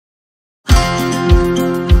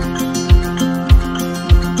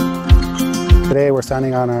Today we're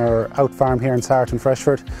standing on our out farm here in Sarton,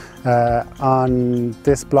 Freshford. On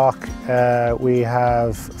this block we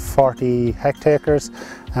have 40 hectares.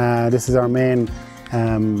 This is our main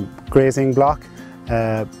grazing block.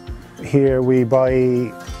 Here we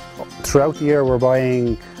buy, throughout the year we're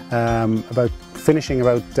buying finishing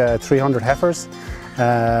about 300 heifers.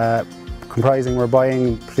 Comprising, we're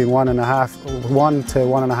buying between 1 to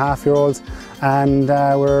 1.5 year olds, and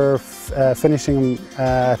we're finishing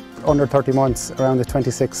them under 30 months, around the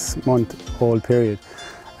 26-month-old period.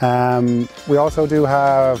 We also do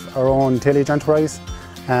have our own tillage enterprise,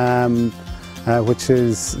 which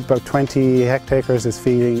is about 20 hectares is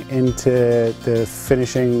feeding into the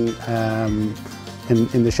finishing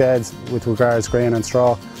in the sheds with regards grain and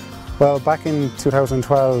straw. Well, back in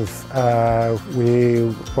 2012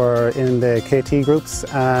 we were in the KT groups,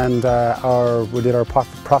 and we did our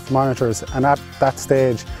profit monitors, and at that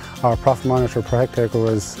stage our profit monitor per hectare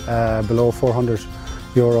was below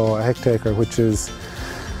 €400 a hectare, which is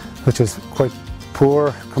quite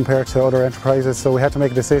poor compared to other enterprises. So we had to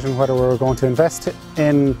make a decision whether we were going to invest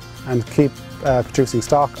in and keep producing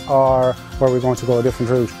stock, or were we going to go a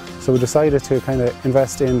different route. So we decided to kind of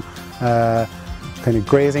invest in kind of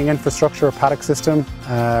grazing infrastructure, a paddock system,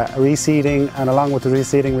 reseeding, and along with the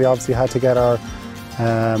reseeding we obviously had to get our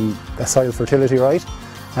soil fertility right.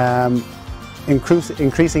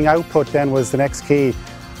 Increasing output then was the next key,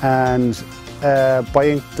 and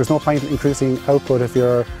there's no point in increasing output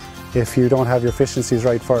if you don't have your efficiencies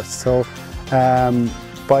right first. So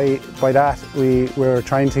by that we were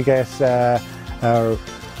trying to get our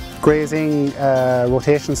grazing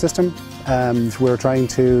rotation system. We were trying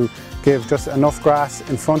to give just enough grass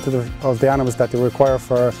in front of the animals that they require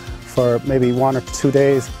for maybe 1 or 2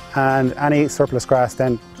 days, and any surplus grass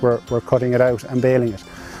then we're cutting it out and baling it.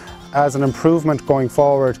 As an improvement going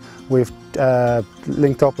forward, we've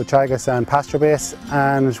linked up with Teagasc and Pasture Base,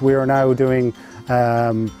 and we are now doing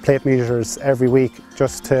plate meters every week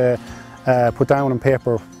just to put down on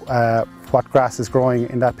paper what grass is growing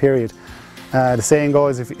in that period. The saying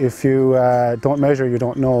goes, if you don't measure, you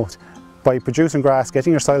don't know. By producing grass,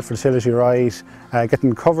 getting your soil fertility right,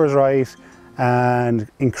 getting the covers right, and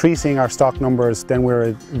increasing our stock numbers, then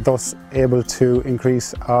we're thus able to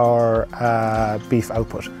increase our beef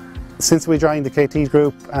output. Since we joined the KT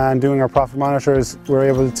group and doing our profit monitors, we're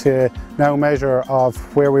able to now measure of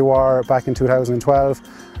where we were back in 2012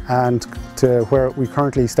 and to where we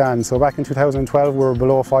currently stand. So back in 2012 we were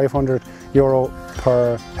below €500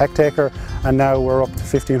 per hectare, and now we're up to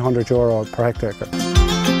 €1,500 per hectare.